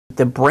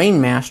The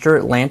BrainMaster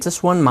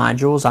Atlantis 1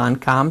 module is on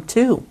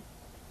COM2.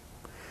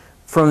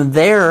 From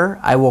there,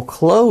 I will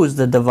close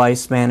the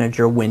Device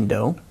Manager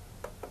window.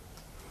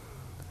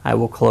 I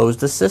will close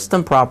the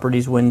System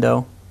Properties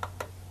window,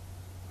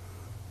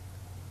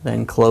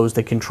 then close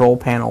the Control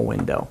Panel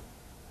window.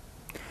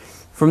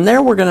 From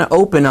there, we're going to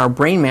open our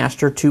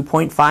BrainMaster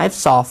 2.5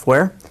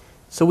 software.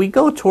 So we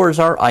go towards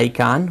our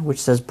icon, which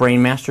says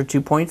BrainMaster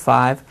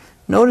 2.5.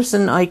 Notice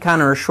an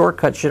icon or a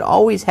shortcut should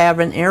always have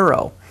an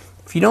arrow.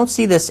 If you don't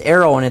see this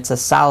arrow and it's a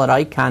solid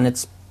icon,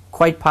 it's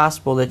quite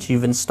possible that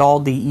you've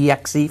installed the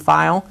exe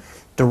file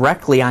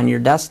directly on your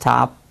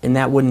desktop, and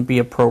that wouldn't be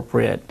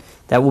appropriate.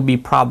 That will be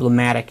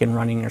problematic in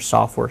running your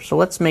software. So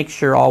let's make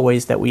sure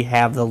always that we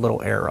have the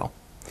little arrow.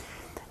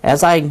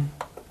 As I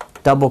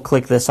double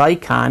click this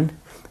icon,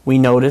 we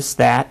notice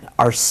that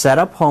our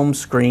setup home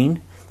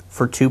screen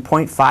for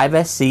 2.5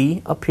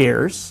 SE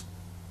appears,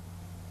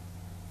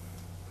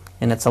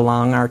 and it's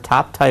along our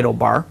top title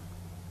bar.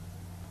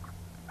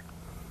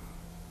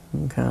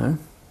 Okay.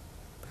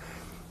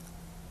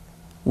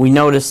 We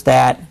notice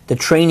that the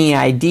trainee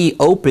ID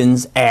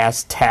opens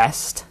as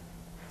test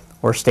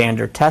or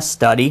standard test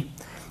study.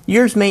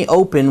 Yours may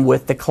open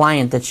with the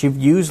client that you've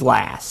used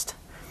last.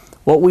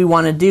 What we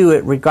want to do,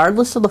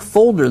 regardless of the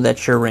folder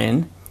that you're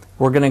in,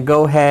 we're going to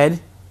go ahead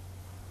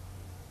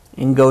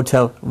and go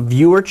to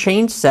Viewer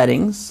Change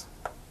Settings,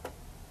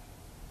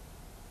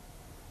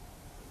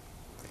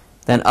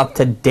 then up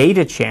to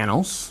Data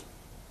Channels.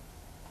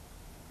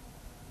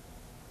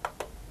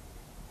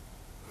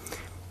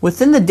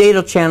 Within the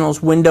Data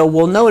Channels window,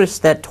 we'll notice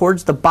that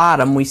towards the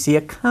bottom we see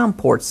a COM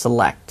port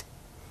select.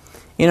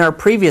 In our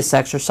previous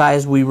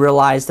exercise, we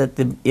realized that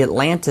the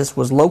Atlantis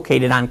was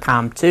located on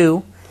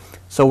COM2,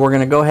 so we're going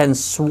to go ahead and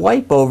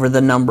swipe over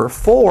the number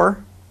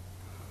 4,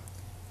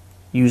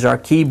 use our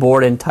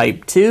keyboard and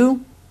type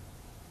 2.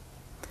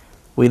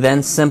 We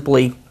then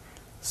simply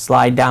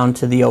slide down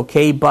to the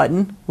OK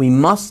button. We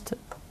must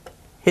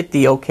hit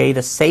the OK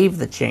to save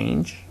the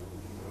change.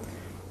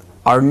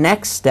 Our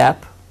next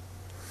step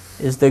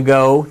is to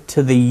go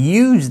to the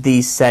Use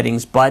These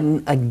Settings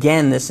button.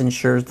 Again, this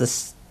ensures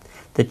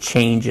the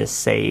change is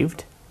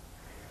saved.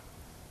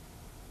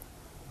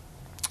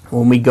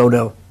 When we go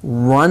to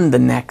run the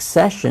next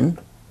session,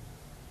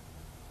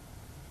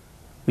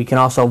 we can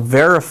also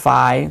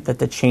verify that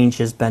the change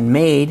has been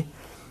made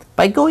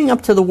by going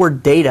up to the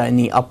word Data in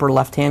the upper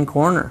left-hand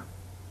corner.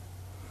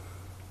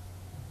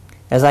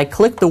 As I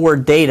click the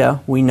word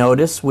Data, we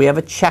notice we have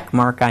a check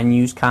mark on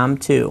Use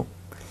COM2.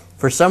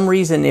 For some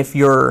reason, if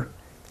your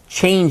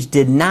change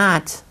did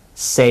not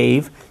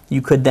save,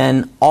 you could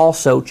then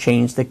also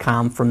change the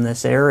COM from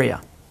this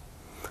area.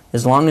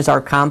 As long as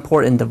our COM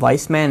port in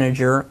Device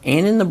Manager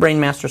and in the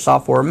BrainMaster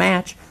software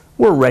match,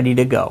 we're ready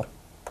to go.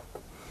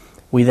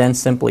 We then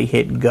simply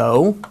hit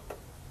Go.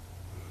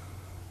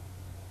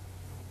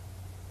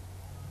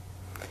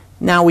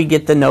 Now we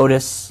get the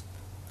notice,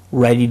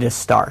 Ready to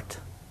Start.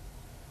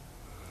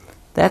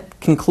 That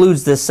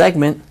concludes this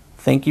segment.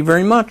 Thank you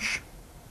very much.